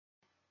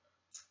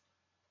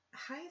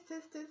Hi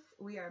sisters,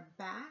 we are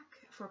back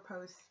for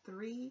post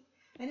 3,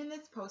 and in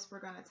this post we're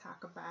going to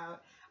talk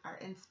about our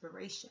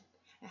inspiration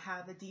and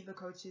how the Diva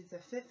coaches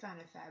of Fit, Fine,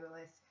 and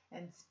Fabulous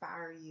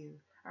inspire you.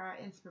 Our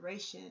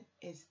inspiration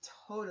is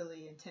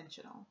totally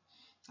intentional.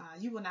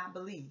 You will not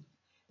believe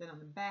that on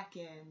the back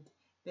end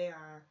there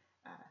are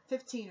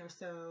 15 or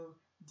so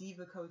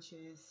Diva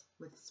coaches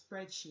with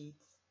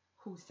spreadsheets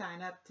who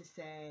sign up to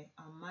say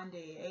on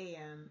Monday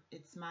a.m.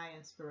 it's my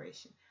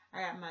inspiration.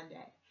 I got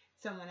Monday.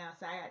 Someone else,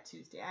 I got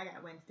Tuesday, I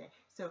got Wednesday.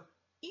 So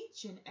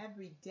each and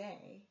every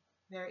day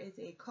there is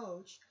a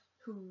coach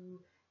who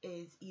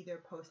is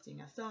either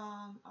posting a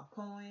song, a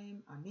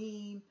poem, a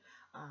meme,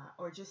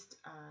 or just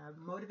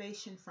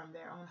motivation from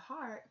their own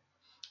heart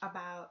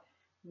about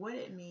what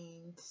it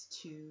means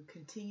to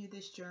continue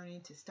this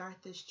journey, to start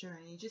this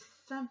journey, just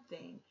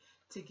something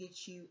to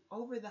get you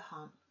over the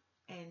hump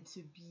and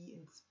to be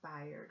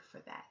inspired for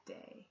that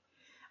day.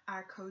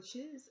 Our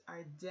coaches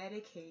are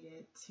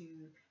dedicated to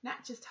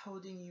not just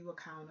holding you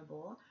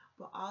accountable,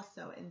 but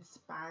also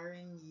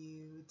inspiring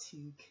you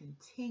to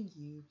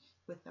continue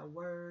with a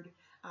word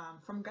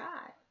from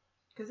God.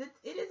 Because it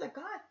is a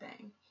God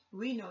thing.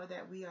 We know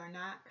that we are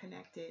not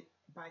connected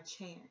by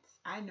chance.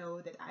 I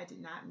know that I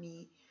did not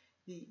meet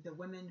the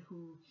women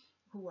who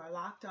are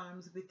locked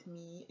arms with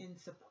me in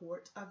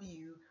support of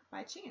you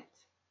by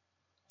chance.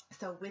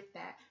 So with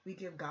that, we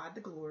give God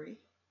the glory.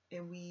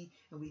 And we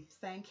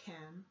thank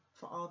him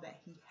for all that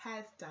he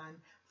has done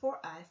for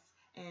us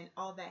and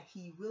all that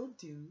he will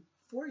do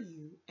for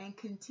you and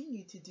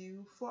continue to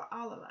do for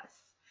all of us.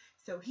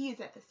 So he is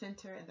at the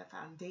center and the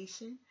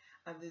foundation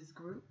of this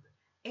group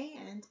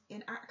and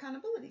in our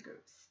accountability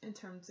groups in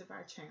terms of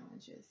our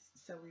challenges.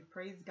 So we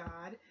praise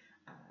God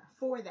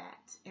for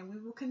that, and we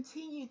will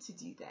continue to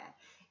do that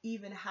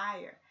even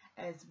higher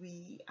as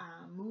we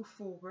move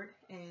forward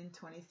in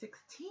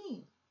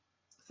 2016.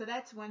 So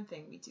that's one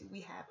thing we do. We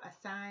have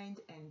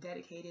assigned and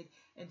dedicated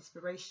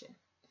inspiration.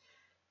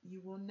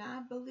 You will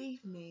not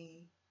believe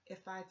me if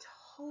I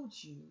told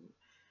you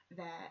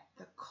that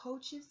the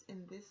coaches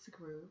in this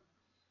group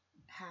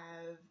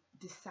have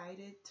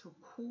decided to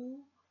pool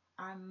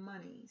our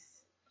monies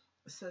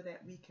so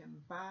that we can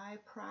buy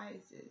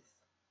prizes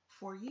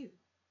for you.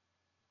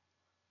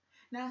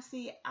 Now,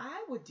 see,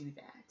 I would do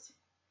that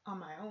on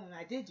my own.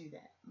 I did do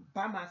that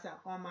by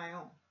myself on my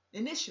own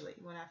initially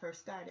when I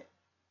first started.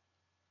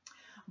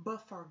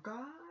 But for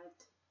God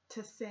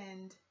to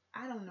send,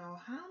 I don't know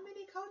how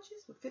many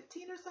coaches, but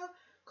 15 or so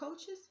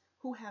coaches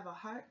who have a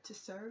heart to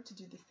serve, to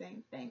do the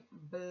same thing,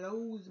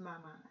 blows my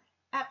mind.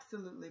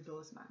 Absolutely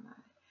blows my mind.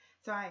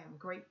 So I am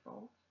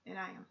grateful and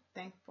I am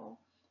thankful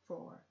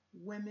for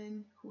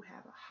women who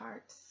have a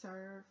heart to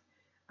serve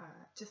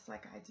just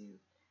like I do.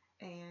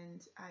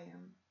 And I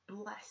am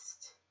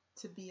blessed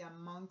to be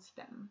amongst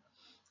them.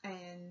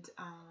 And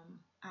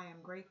I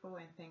am grateful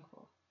and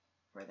thankful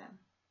for them.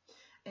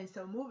 And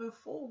so moving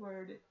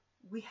forward,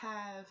 we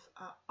have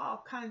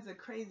all kinds of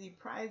crazy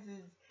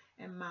prizes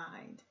in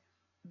mind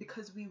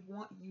because we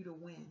want you to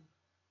win,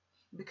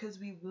 because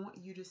we want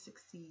you to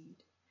succeed.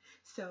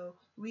 So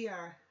we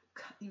are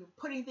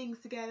putting things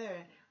together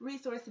and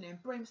resourcing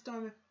and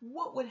brainstorming.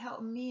 What would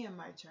help me in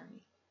my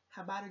journey?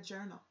 How about a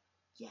journal?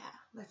 Yeah,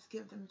 let's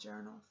give them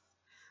journals.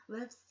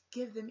 Let's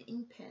give them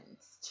ink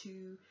pens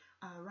to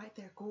write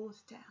their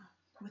goals down,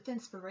 with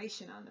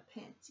inspiration on the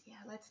pins. Yeah,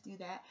 let's do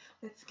that.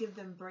 Let's give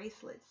them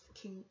bracelets.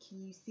 Can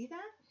you see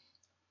that?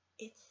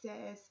 It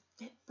says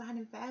Fit, Fine,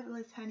 and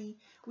Fabulous, honey.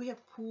 We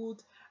have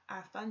pooled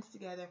our funds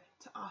together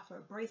to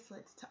offer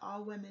bracelets to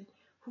all women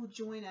who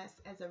join us.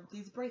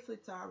 These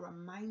bracelets are a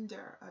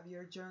reminder of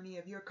your journey,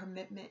 of your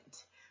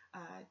commitment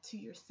to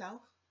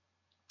yourself.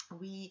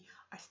 We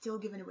are still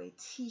giving away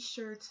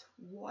t-shirts,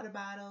 water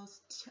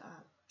bottles,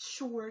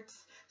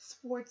 shorts,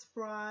 sports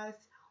bras,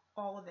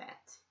 all of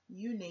that.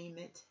 You name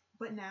it.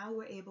 But now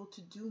we're able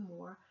to do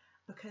more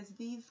because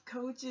these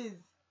coaches,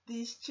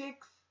 these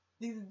chicks,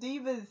 these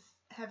divas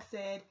have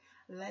said,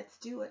 let's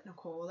do it,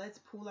 Nicole. Let's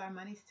pool our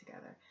monies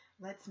together.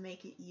 Let's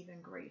make it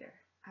even greater.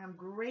 I'm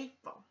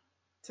grateful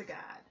to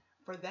God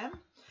for them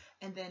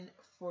and then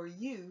for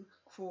you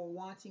for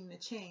wanting the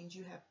change.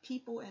 You have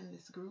people in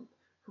this group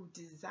who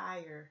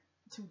desire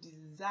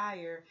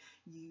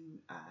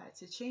you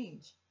to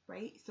change,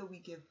 right? So we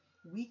give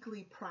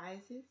weekly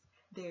prizes.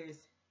 There's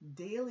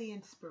daily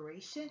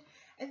inspiration,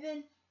 and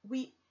then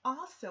we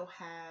also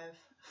have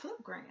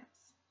flipgrams.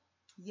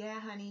 Yeah,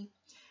 honey,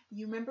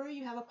 you remember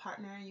you have a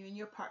partner, you and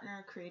your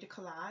partner create a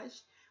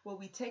collage. Well,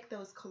 we take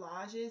those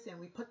collages and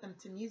we put them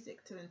to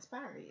music to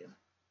inspire you.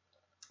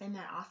 Isn't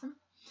that awesome?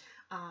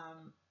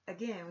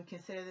 Again, we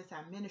consider this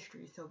our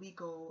ministry, so we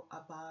go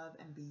above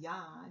and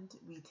beyond.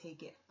 We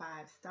take it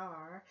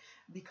 5-star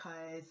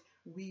because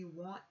we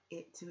want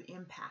it to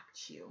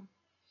impact you.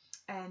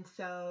 And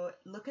so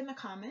look in the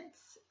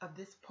comments of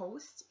this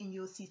post and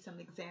you'll see some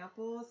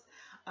examples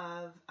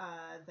of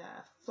the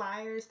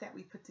flyers that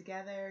we put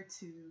together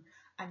to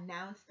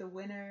announce the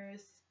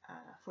winners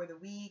for the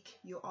week.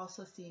 You'll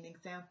also see an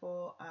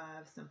example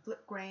of some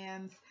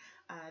flipgrams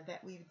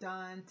that we've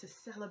done to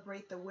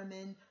celebrate the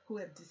women who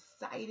have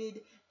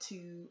decided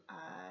to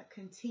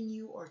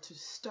continue or to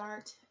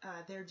start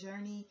their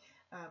journey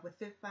with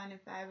Fit, Fine,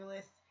 and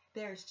Fabulous.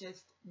 There's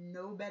just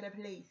no better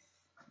place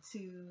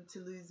to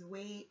lose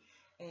weight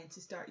and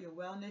to start your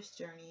wellness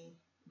journey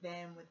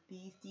than with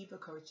these Diva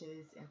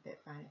coaches and Fit,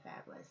 Fine, and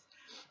Fabulous.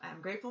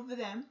 I'm grateful for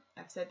them.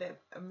 I've said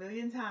that a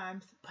million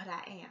times, but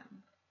I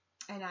am.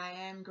 And I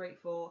am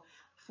grateful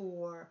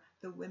for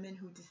the women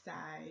who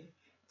decide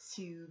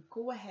to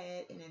go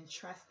ahead and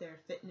entrust their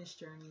fitness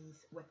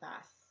journeys with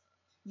us.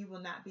 You will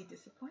not be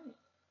disappointed.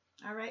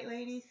 All right,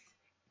 ladies.